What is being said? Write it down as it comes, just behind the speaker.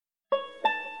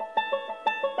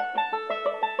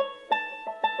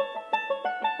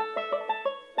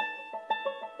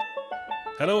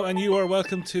Hello, and you are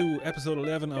welcome to episode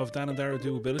 11 of Dan and Dara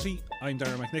Do Ability. I'm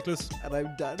Dara McNicholas. And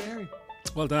I'm Dan Harry.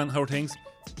 Well, Dan, how are things?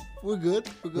 We're good.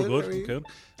 We're good.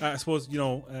 I suppose,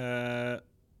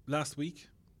 last week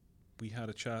we had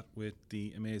a chat with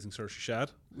the amazing Saoirse Shad.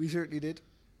 We certainly did.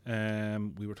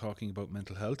 We were talking about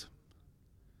mental health,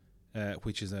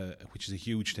 which is a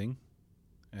huge thing.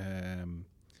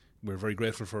 We're very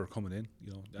grateful for her coming in.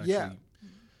 Yeah,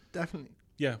 definitely.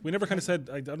 Yeah, we never kind of said.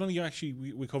 I don't think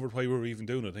we covered why we were even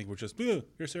doing it. I think we're just here's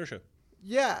Saoirse.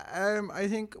 Yeah, I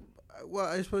think. Well,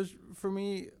 I suppose for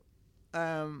me,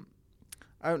 I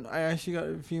actually got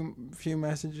a few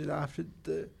messages after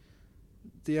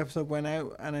the episode went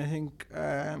out, and I think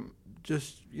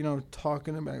just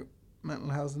talking about mental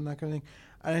health and that kind of thing,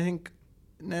 and I think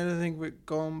now that I think we're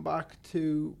going back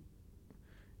to,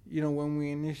 when we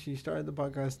initially started the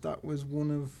podcast, that was one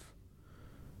of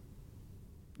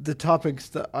the topics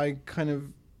that I kind of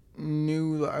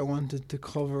knew that I wanted to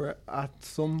cover at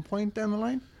some point down the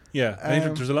line. Yeah, I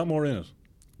think there's a lot more in it.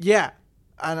 Yeah,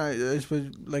 and I suppose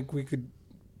we could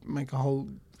make a whole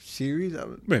series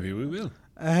of it. Maybe we will.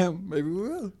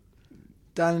 Dan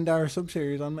and Dara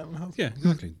sub-series on mental health. Yeah,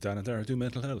 exactly. Dan and Dara do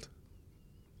mental health.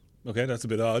 Okay, that's a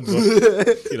bit odd, but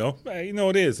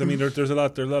it is. I mean, there's a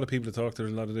lot of people to talk.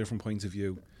 There's a lot of different points of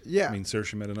view. Yeah, I mean,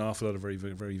 Saoirse made an awful lot of very,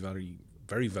 very, very, very,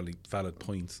 very valid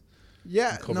points.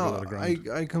 Yeah, no,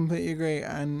 I completely agree,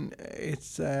 and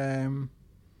it's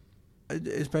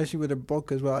especially with a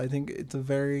book as well. I think it's a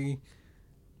very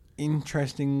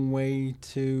interesting way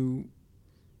to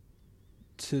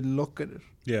look at it.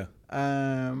 Yeah.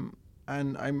 And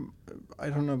I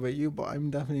don't know about you, but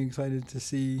I'm definitely excited to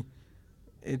see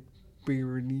it be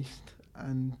released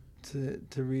and to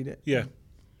read it. Yeah,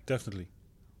 definitely.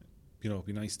 It'd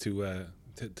be nice to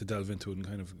delve into it and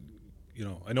kind of,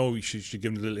 I know we should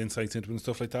give them a little insights into it and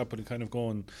stuff like that, but it kind of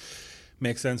go and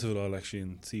make sense of it all actually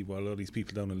and see what all these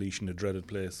people down a leash in the dreaded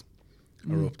place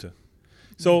are up to.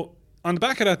 So on the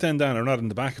back of that then, Dan, or not on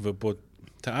the back of it, but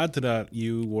to add to that,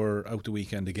 you were out the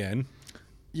weekend again.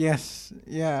 Yes,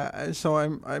 yeah. So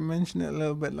I mentioned it a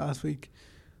little bit last week,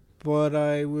 but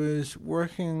I was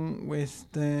working with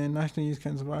the National Youth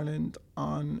Council of Ireland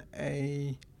on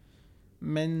a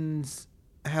men's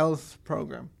health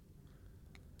programme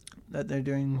that they're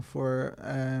doing for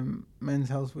Men's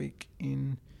Health Week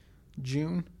in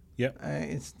June. Yeah.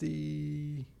 It's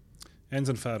the... Ends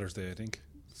on Father's Day, I think.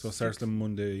 So it starts the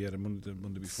Monday, the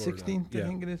Monday before 16th, that. I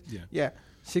think it is. Yeah.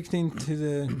 16th to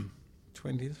the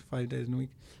 20th, 5 days in a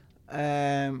week.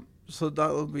 So that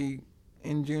will be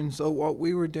in June. So what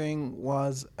we were doing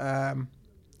was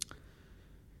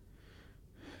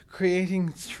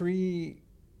creating 3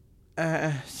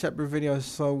 separate videos.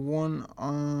 So one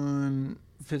on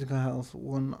physical health,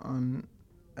 one on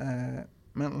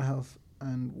mental health,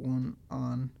 and one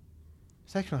on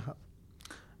sexual health.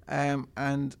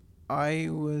 And I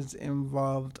was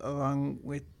involved along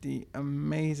with the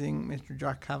amazing Mr.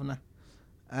 Jack Kavanagh.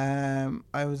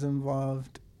 I was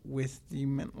involved with the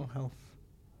mental health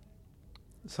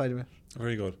side of it.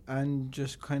 Very good. And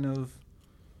just kind of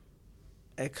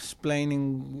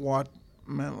explaining what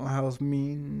mental health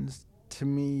means to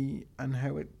me and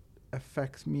how it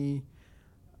affects me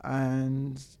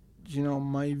and,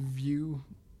 my view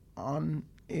on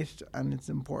it and its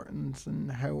importance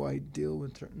and how I deal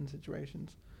with certain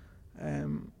situations.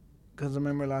 Because I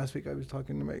remember last week I was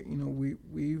talking about,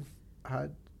 we've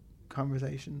had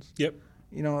conversations. Yep.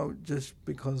 Just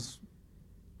because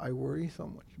I worry so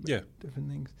much about different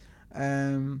things.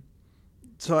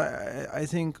 So I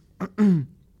think it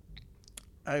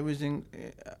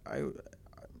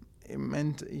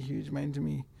meant a huge amount to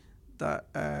me that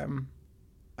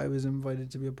I was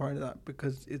invited to be a part of that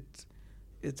because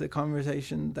it's a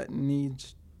conversation that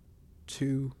needs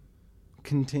to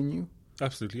continue.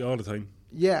 Absolutely, all the time.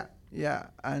 Yeah,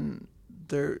 and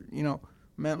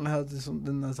mental health is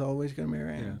something that's always going to be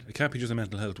around. Yeah. It can't be just a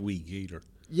mental health week either.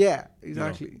 Yeah,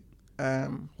 exactly.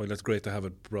 Well, that's great to have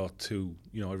it brought to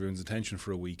everyone's attention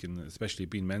for a week, and especially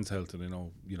being men's health,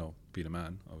 and being a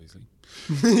man, obviously.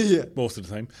 Yeah, most of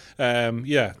the time.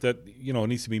 That it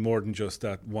needs to be more than just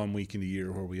that 1 week in the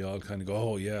year where we all kind of go,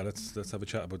 oh yeah, let's have a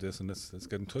chat about this and let's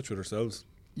get in touch with ourselves.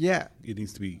 Yeah, it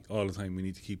needs to be all the time. We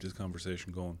need to keep this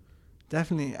conversation going.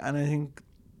 Definitely, and I think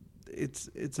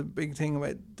it's a big thing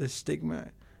about the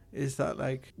stigma is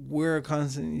that we're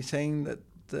constantly saying that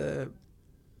the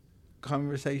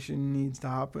conversation needs to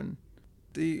happen.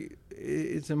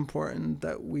 It's important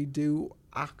that we do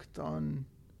act on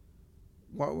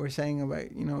what we're saying about,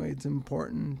 it's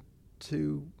important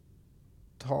to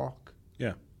talk.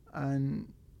 Yeah.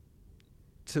 And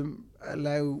to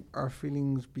allow our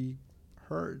feelings be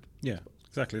heard. Yeah.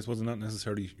 Exactly. I suppose not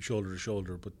necessarily shoulder to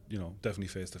shoulder, but definitely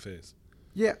face to face.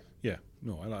 Yeah. Yeah.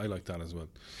 No, I like that as well.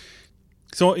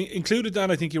 So included that,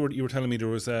 I think you were telling me there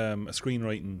was a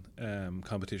screenwriting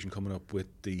competition coming up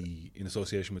in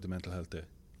association with the Mental Health Day.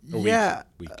 Week.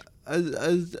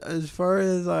 As far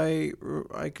as I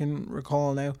can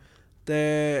recall now,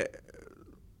 our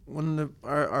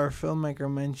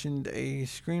filmmaker mentioned a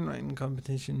screenwriting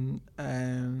competition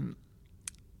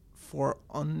for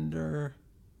under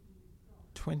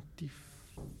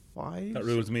 25. That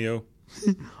rules me out.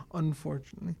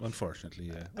 Unfortunately, yeah.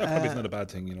 That probably is not a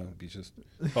bad thing, Be just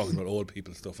talking about old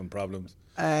people stuff and problems.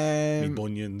 Me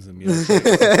bunions and me.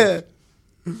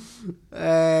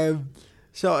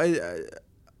 So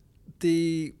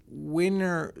the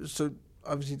winner. So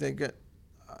obviously they get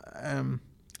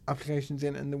applications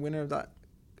in, and the winner of that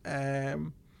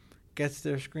gets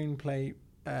their screenplay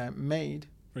made.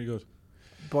 Very good.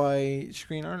 By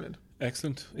Screen Ireland.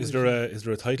 Excellent. Is there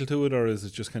a title to it, or is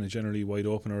it just kind of generally wide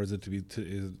open, or is it to be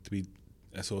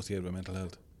associated with mental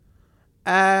health?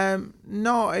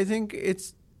 No, I think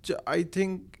it's. I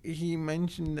think he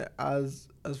mentioned it as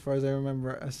far as I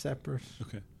remember, a separate.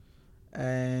 Okay.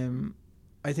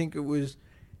 I think it was.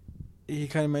 He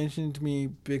kind of mentioned to me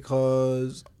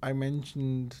because I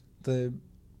mentioned the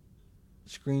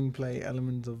screenplay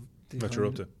elements of the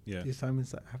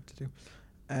assignments that I have to do.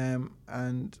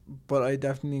 But I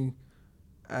definitely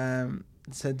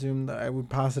said to him that I would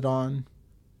pass it on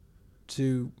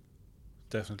to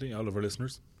definitely all of our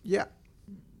listeners. Yeah.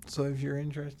 So if you're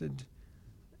interested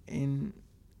in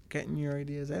getting your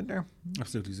ideas out there,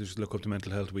 absolutely, so just look up the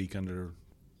Mental Health Week, and there'll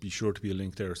be sure to be a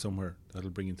link there somewhere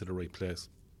that'll bring you to the right place.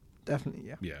 Definitely,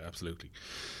 yeah. Yeah, absolutely.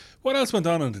 What else went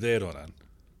on the day, though,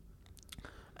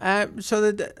 Dan? So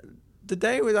the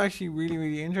day was actually really,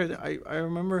 really interesting. I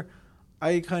remember.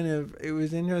 It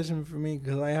was interesting for me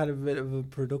because I had a bit of a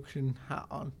production hat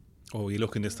on. Oh, were you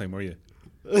looking this time, were you?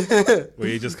 Were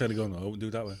you just kind of going, oh, do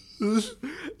it that way?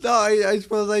 No, I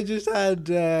suppose I just had,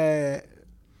 the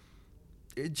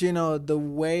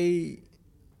way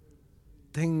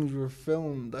things were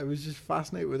filmed. I was just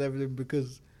fascinated with everything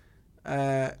because,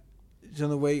 the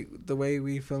way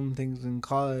we film things in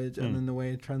college and then the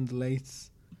way it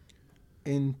translates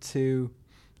into,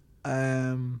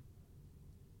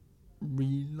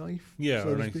 real life,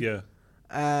 so yeah.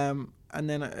 And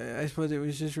then I suppose it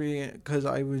was just really because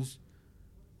I was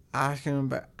asking him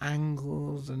about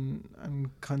angles and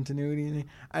continuity,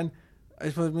 and I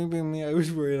suppose maybe me, I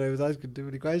was worried I was asking too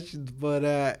many questions, but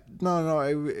no,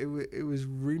 it was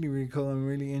really, really cool and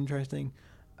really interesting,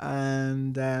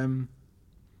 and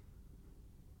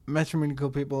met some really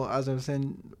cool people. As I was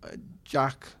saying,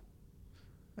 Jack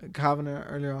Kavanagh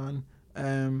earlier on,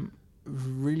 it was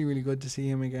really, really good to see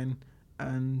him again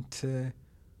and to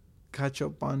catch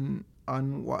up on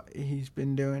what he's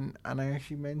been doing. And I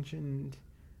actually mentioned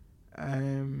we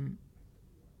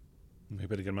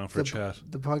better get him on for a chat.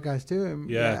 The podcast to him.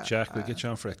 Yeah, Jack, we'll get you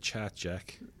on for a chat,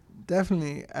 Jack.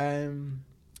 Definitely.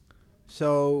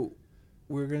 So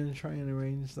we're going to try and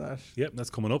arrange that. Yep,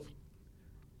 that's coming up.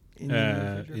 In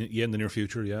the near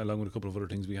future, along with a couple of other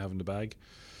things we have in the bag.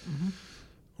 Mm-hmm.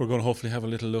 We're going to hopefully have a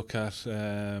little look at,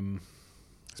 I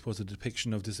suppose, the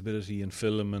depiction of disability in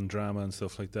film and drama and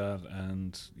stuff like that.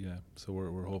 And so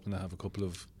we're hoping to have a couple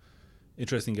of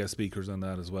interesting guest speakers on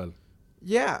that as well.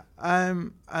 Yeah,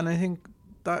 and I think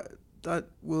that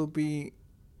will be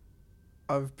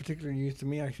of particular use to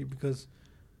me actually, because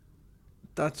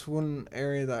that's one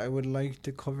area that I would like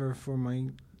to cover for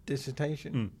my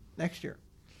dissertation next year.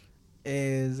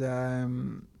 Is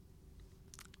the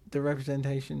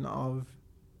representation of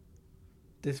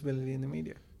disability in the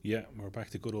media. Yeah, we're back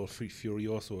to good old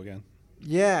Furioso again.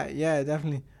 Yeah,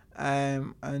 definitely.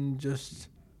 And just,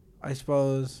 I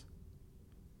suppose,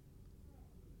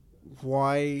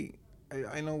 why,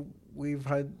 I know we've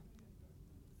had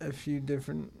a few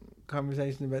different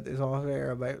conversations about this off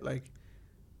air about like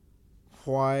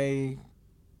why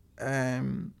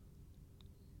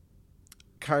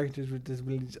characters with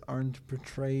disabilities aren't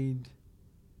portrayed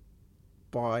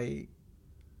by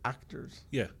actors.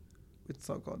 Yeah. With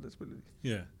so-called disabilities.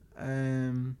 Yeah.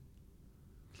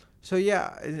 So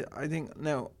yeah, I think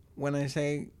now when I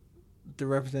say the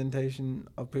representation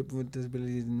of people with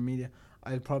disabilities in the media,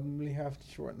 I'll probably have to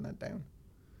shorten that down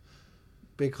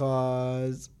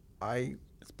because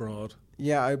it's broad.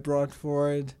 Yeah, I brought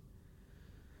forward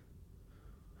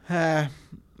my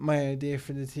idea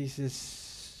for the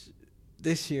thesis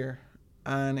this year,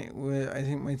 and it was, I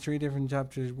think my 3 different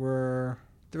chapters were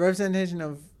the representation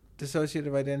of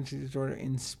dissociative identity disorder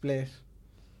in Split.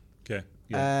 Okay.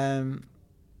 Yeah.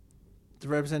 The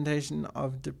representation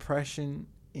of depression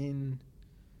in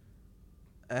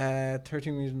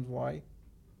 13 Reasons Why,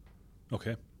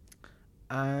 Okay.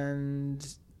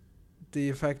 and the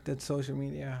effect that social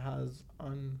media has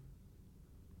on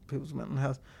people's mental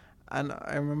health. And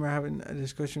I remember having a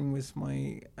discussion with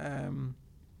my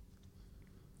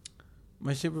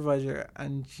my supervisor,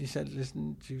 and she said,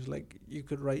 "Listen," she was like, "you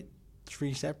could write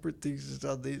 3 separate theses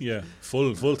on these." Yeah,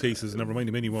 full thesis. Never mind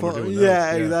the mini one we're doing now.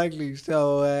 Yeah, exactly.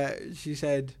 So she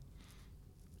said,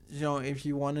 you know, if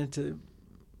you wanted to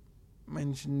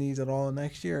mention these at all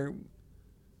next year,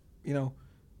 you know,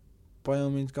 by all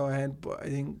means go ahead. But I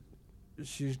think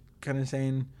she's kind of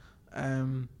saying,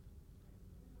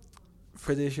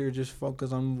 for this year, just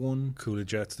focus on one. Cooler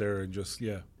jets there and just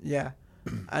Yeah,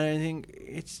 and I think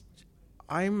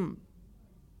I'm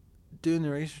doing the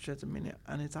research at the minute,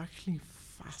 and it's actually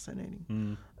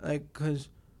fascinating. Like, because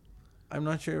I'm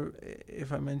not sure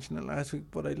if I mentioned it last week,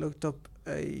 but I looked up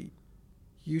a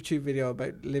YouTube video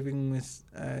about living with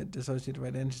dissociative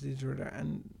identity disorder,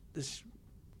 and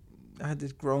I had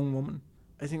this grown woman.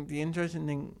 I think the interesting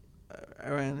thing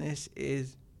around this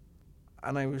is,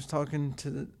 and I was talking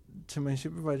to my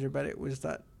supervisor about it, was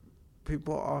that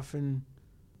people often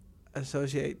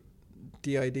associate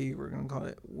DID, we're going to call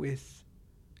it, with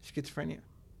schizophrenia.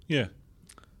 Yeah.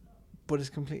 But it's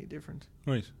completely different.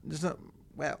 Right. There's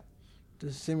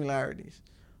similarities,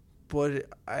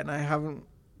 and I haven't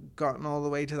gotten all the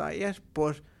way to that yet,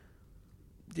 but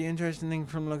the interesting thing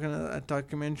from looking at a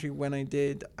documentary when I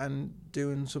did and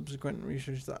doing subsequent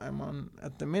research that I'm on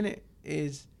at the minute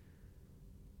is,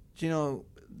 you know,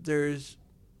 there's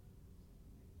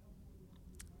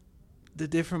the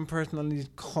different personalities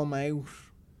come out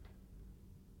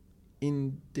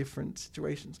in different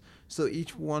situations. So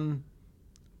each one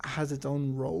has its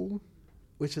own role,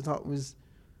 which I thought was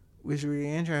really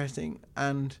interesting,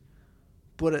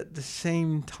 but at the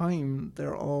same time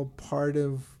they're all part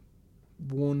of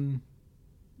one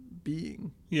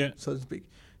being, so to speak.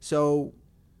 So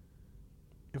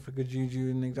if I could use you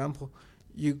an example,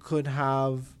 you could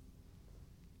have,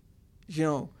 you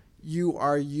know, you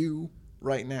are you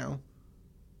right now,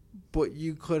 but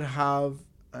you could have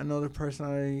another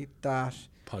personality that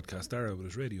podcast Dara with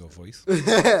his radio voice.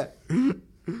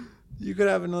 You could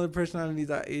have another personality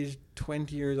that is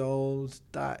 20 years old,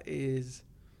 that is,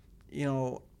 you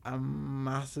know, a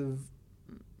massive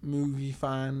movie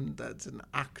fan, that's an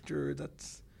actor,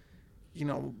 that's, you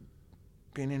know,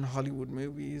 been in Hollywood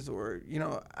movies, or, you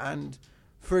know, and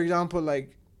for example,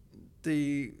 like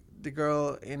the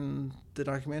girl in the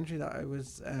documentary that I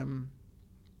was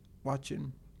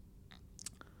watching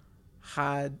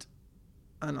had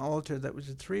an alter that was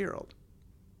a 3-year-old.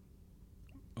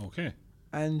 Okay.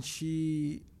 And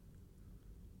she,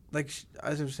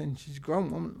 as I was saying, she's a grown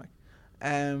woman, like,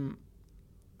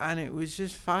 and it was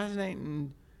just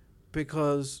fascinating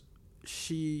because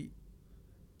the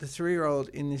 3-year-old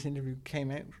in this interview came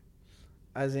out,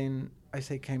 as in, I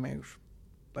say came out,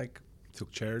 like,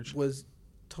 took charge.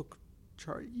 Took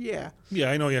charge. Yeah.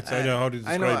 Yeah, I know. Yes, I know how to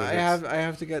describe it. I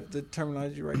have to get the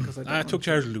terminology right because I don't. Took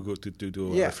charge to do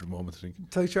it for the moment, I think.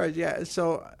 Took charge. Yeah.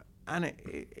 So, and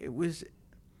it was,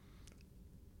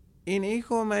 in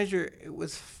equal measure, it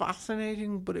was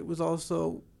fascinating, but it was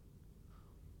also,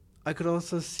 I could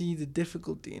also see the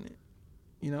difficulty in it,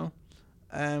 you know,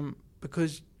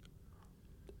 because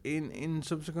in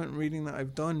subsequent reading that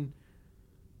I've done,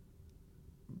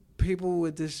 people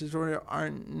with this disorder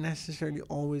aren't necessarily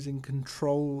always in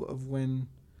control of when.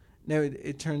 Now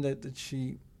it turned out that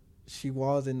she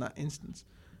was in that instance,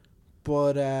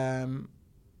 but they're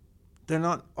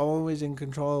not always in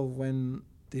control of when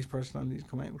these personalities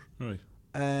come out. Right.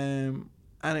 And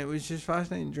it was just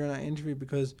fascinating during that interview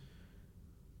because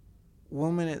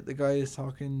one minute the guy is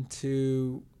talking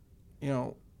to, you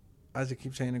know, as I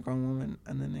keep saying, a grown woman,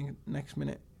 and then the next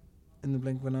minute, in the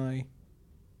blink of an eye,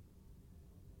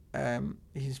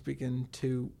 he's speaking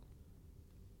to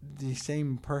the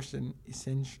same person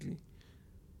essentially,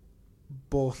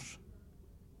 but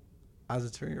as a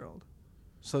 3-year-old.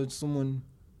 So it's someone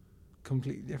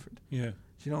completely different. Yeah.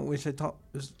 You know, which I thought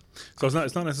was. So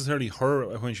it's not necessarily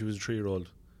her when she was a 3-year-old.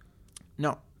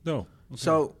 No. Okay.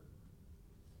 So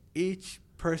each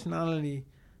personality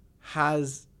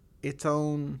has its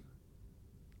own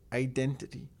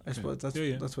identity. I suppose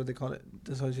that's what they call it,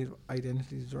 dissociative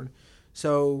identity disorder.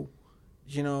 So,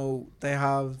 you know, they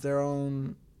have their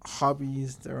own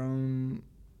hobbies, their own.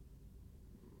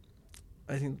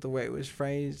 I think the way it was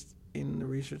phrased in the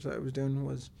research that I was doing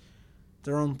was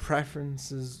their own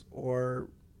preferences, or,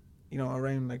 you know,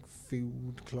 around like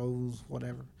food, clothes,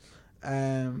 whatever,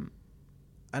 and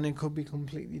it could be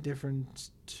completely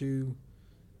different to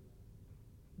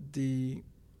the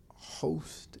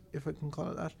host, if I can call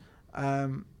it that,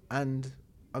 And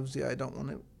obviously I don't want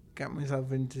to get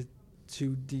myself into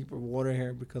too deeper water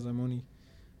here because I'm only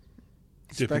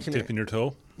dipping your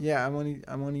toe. Yeah, I'm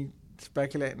only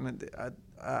speculating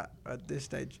at this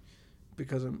stage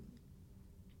because I'm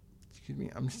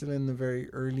still in the very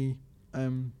early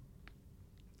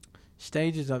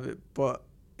stages of it, but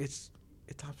it's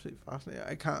absolutely fascinating.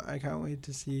 I can't wait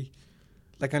to see.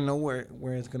 Like, I know where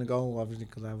it's gonna go, obviously,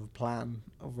 because I have a plan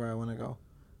of where I want to go.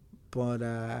 But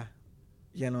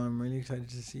I'm really excited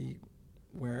to see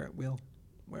where it will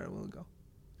go.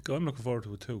 I'm looking forward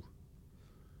to it too.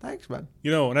 Thanks, man.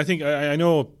 And I think I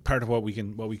know part of what we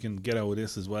can get out of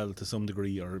this as well to some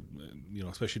degree, or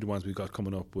especially the ones we've got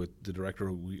coming up with the director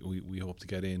who we hope to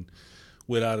get in,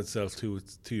 will add itself to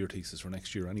your thesis for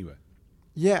next year anyway.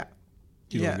 Yeah.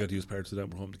 We've got to use parts of that.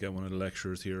 We're hoping to get one of the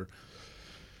lecturers here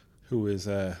who is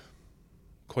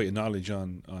quite a knowledge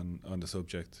on the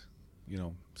subject,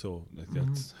 so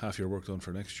that's half your work done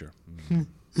for next year.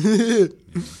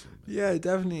 Yeah,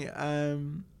 definitely.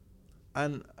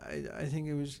 And I think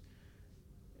it was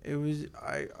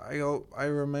I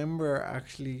remember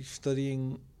actually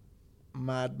studying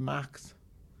Mad Max.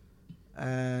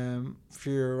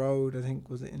 Fury Road, I think,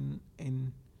 was in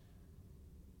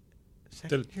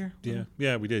second year.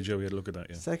 Yeah, we did. We had a look at that.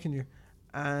 Yeah, second year,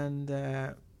 and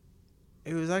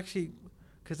it was actually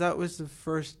because that was the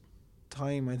first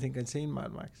time I think I'd seen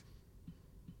Mad Max,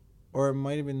 or it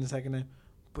might have been the second time.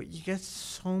 But you get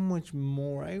so much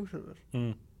more out of it.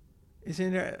 It's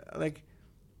in there, like,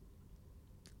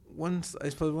 I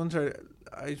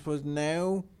suppose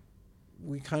now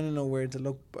we kind of know where to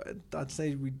look, but at that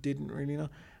stage we didn't really know.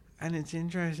 And it's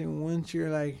interesting once you're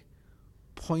like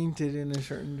pointed in a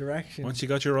certain direction. Once you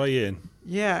got your eye in.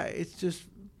 Yeah, it's just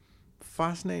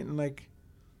fascinating, like,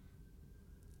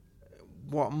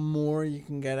 what more you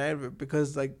can get out of it,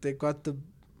 because like they've got the,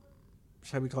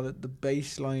 shall we call it, the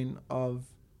baseline of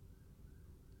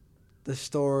the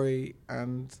story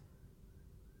and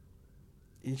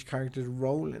each character's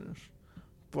role in it.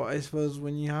 But I suppose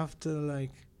when you have to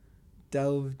like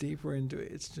delve deeper into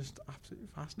it, it's just absolutely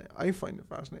fascinating. I find it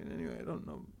fascinating anyway. I don't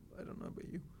know about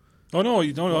you. Oh no,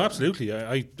 you don't know, absolutely.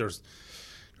 I there's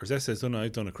essays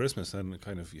I've done at Christmas, and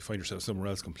kind of you find yourself somewhere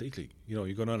else completely.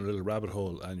 You go down a little rabbit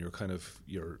hole, and you're kind of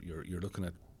you're looking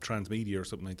at transmedia or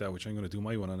something like that, which I'm going to do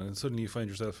my one on, and suddenly you find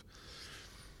yourself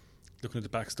looking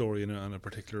at the backstory on a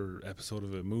particular episode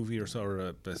of a movie or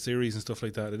a series and stuff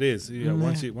like that. It is,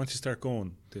 once you start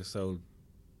going, this whole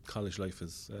college life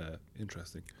is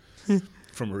interesting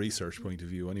from a research point of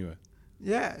view, anyway.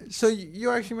 Yeah. So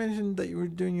you actually mentioned that you were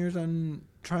doing yours on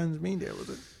transmedia, was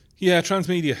it? Yeah,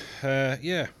 transmedia.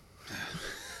 Yeah.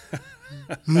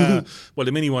 Well,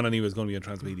 the mini one anyway is going to be on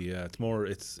transmedia. Yeah. It's more.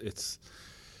 It's.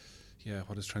 Yeah.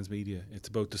 What is transmedia? It's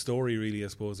about the story, really, I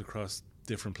suppose, across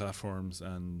different platforms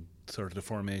and sort of the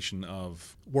formation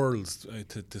of worlds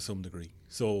to some degree.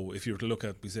 So if you were to look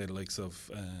at, we say, the likes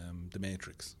of The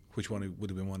Matrix, which one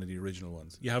would have been one of the original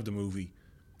ones. You have the movie,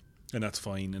 and that's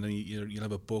fine. And then you'll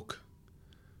have a book,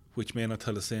 which may not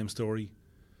tell the same story,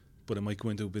 but it might go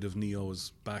into a bit of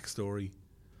Neo's backstory,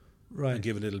 right, and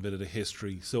give a little bit of the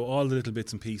history. So all the little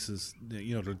bits and pieces,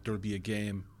 there'll be a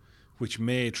game which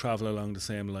may travel along the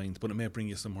same lines, but it may bring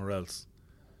you somewhere else.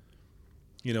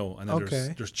 And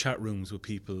then there's chat rooms with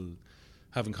people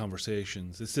having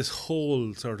conversations. It's this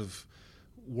whole sort of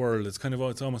world.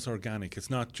 It's almost organic. It's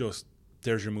not just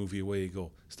there's your movie, away you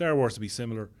go. Star Wars to be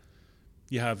similar.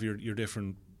 You have your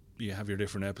different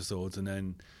episodes, and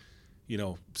then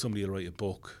somebody will write a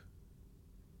book.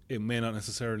 It may not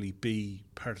necessarily be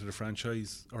part of the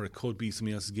franchise, or it could be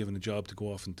somebody else is given a job to go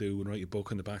off and do and write a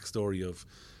book on the backstory of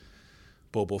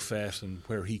Boba Fett and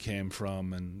where he came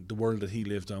from and the world that he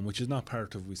lived on, which is not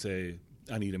part of, we say,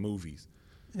 any of the movies.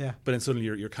 Yeah. But then suddenly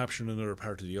you're capturing another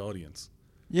part of the audience.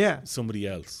 Yeah. Somebody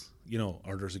else,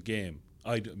 or there's a game.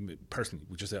 I personally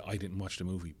would just say I didn't watch the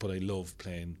movie, but I love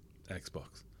playing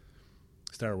Xbox.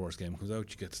 Star Wars game comes out,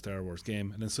 you get the Star Wars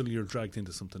game, and then suddenly you're dragged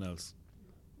into something else.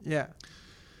 Yeah.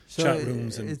 So chat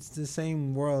rooms, and it's the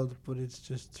same world, but it's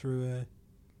just through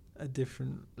a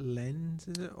different lens,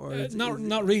 is it? Or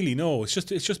not really. No, it's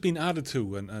just been added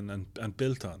to and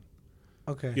built on.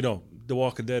 Okay. The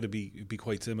Walking Dead would be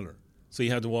quite similar. So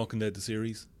you had the Walking Dead the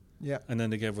series, yeah, and then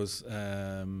they gave us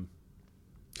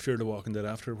Fear the Walking Dead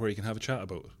after, where you can have a chat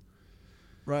about it.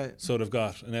 Right. So they've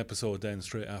got an episode then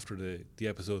straight after the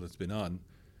episode that's been on,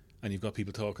 and you've got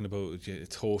people talking about it.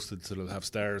 It's hosted, so they'll have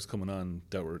stars coming on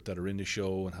that are in the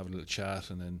show and having a little chat,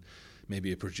 and then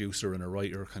maybe a producer and a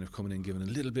writer kind of coming in, giving a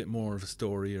little bit more of a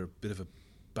story or a bit of a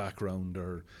background,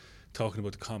 or talking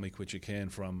about the comic which it came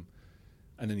from.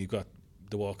 And then you've got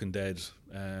the Walking Dead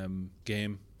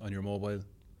game, on your mobile,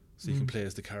 so you can play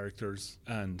as the characters.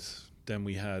 And then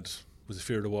we had, was it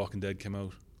Fear the Walking Dead came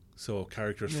out, so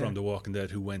characters from The Walking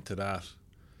Dead who went to that,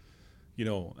 you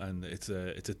know, and it's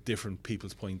a different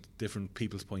people's point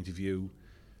of view,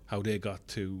 how they got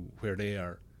to where they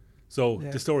are. So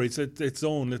the story, it's its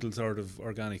own little sort of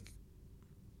organic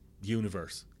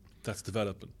universe that's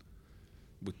developing,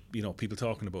 with, you know, people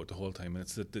talking about it the whole time, and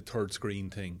it's the third screen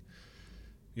thing,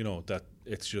 you know, that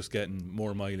it's just getting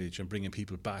more mileage and bringing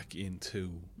people back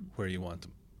into where you want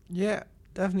them. Yeah,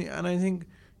 definitely. And I think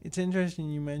it's interesting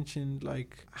you mentioned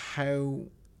like how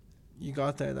you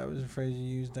got there. That was a phrase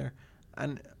you used there,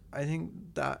 and I think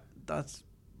that's,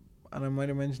 and I might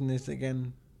have mentioned this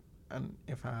again, and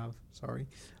if I have, sorry,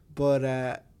 but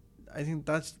I think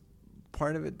that's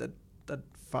part of it that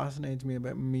fascinates me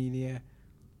about media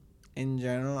in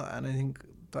general, and I think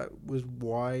that was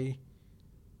why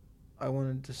I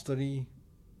wanted to study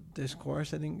this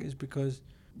course. I think is because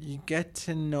you get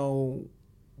to know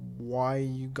why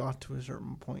you got to a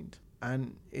certain point,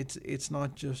 and it's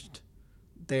not just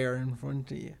there in front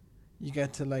of you. You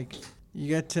get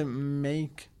to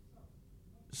make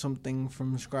something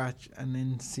from scratch and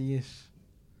then see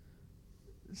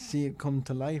it come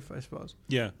to life, I suppose.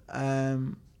 Yeah.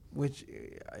 Which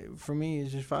for me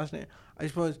is just fascinating. I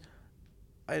suppose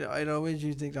I'd always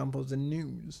use the example of the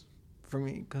news for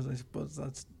me, because I suppose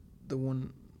that's the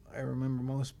one I remember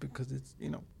most, because it's, you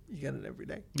know, you get it every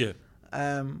day. Yeah.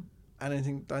 And I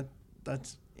think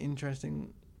that's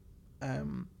interesting.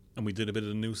 And we did a bit of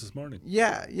the news this morning.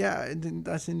 Yeah, I think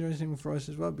that's interesting for us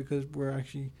as well, because we're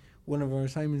actually, one of our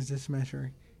assignments this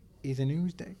semester is a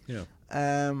news day. Yeah.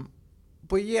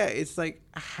 But yeah, it's like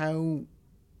how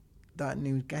that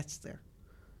news gets there,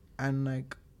 and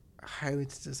like how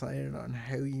it's decided on,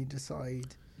 how you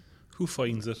decide who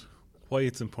finds it, why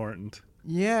it's important.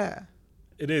 Yeah.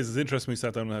 It is. It's interesting. We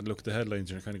sat down and had a look at the headlines,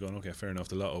 and you're kind of going, okay, fair enough,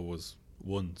 the lotto was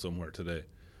won somewhere today.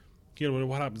 You know,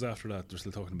 what happens after that? They're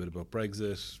still talking a bit about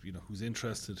Brexit, you know, who's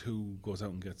interested, who goes out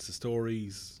and gets the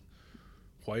stories,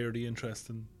 why are they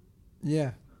interested?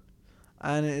 Yeah.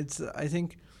 And I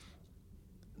think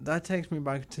that takes me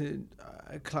back to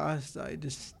a class that I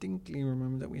distinctly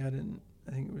remember that we had in,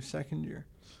 I think it was second year,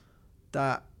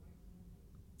 that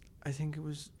I think it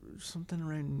was something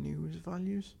around news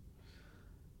values.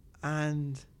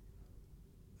 And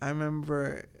I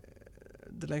remember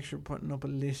the lecturer putting up a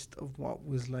list of what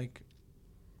was like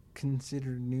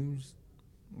considered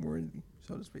newsworthy,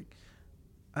 so to speak.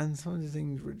 And some of the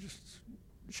things were just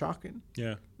shocking.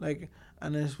 Yeah. Like,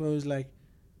 and I suppose like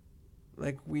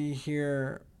we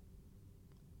hear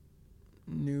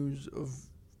news of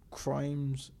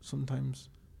crimes sometimes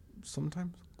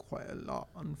quite a lot,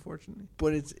 unfortunately.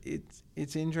 But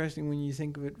it's interesting when you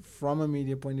think of it from a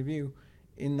media point of view,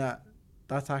 in that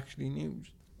that's actually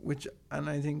news. And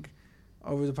I think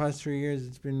over the past 3 years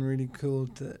it's been really cool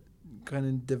to kind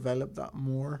of develop that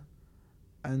more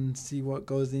and see what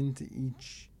goes into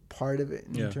each part of it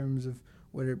in terms of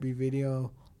whether it be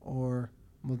video or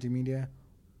multimedia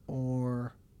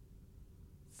or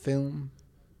film,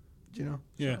 you know?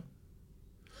 Yeah.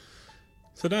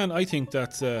 So Dan, I think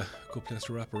that's a good place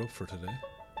to wrap her up for today.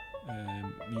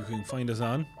 You can find us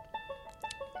on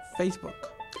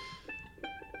Facebook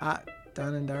at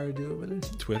Dan and Dara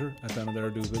Doability, Twitter at Dan and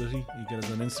Dara Doability. You get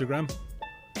us on Instagram.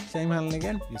 Same handle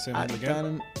again. Same handle again. Dan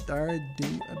and Dara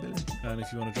Doability. And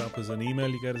if you want to drop us an email,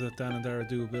 you get us at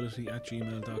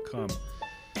dananddaradoability@gmail.com.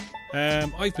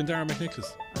 I've been Dara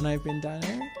McNicholas. And I've been Dan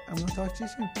Airy, and we'll talk to you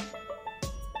soon.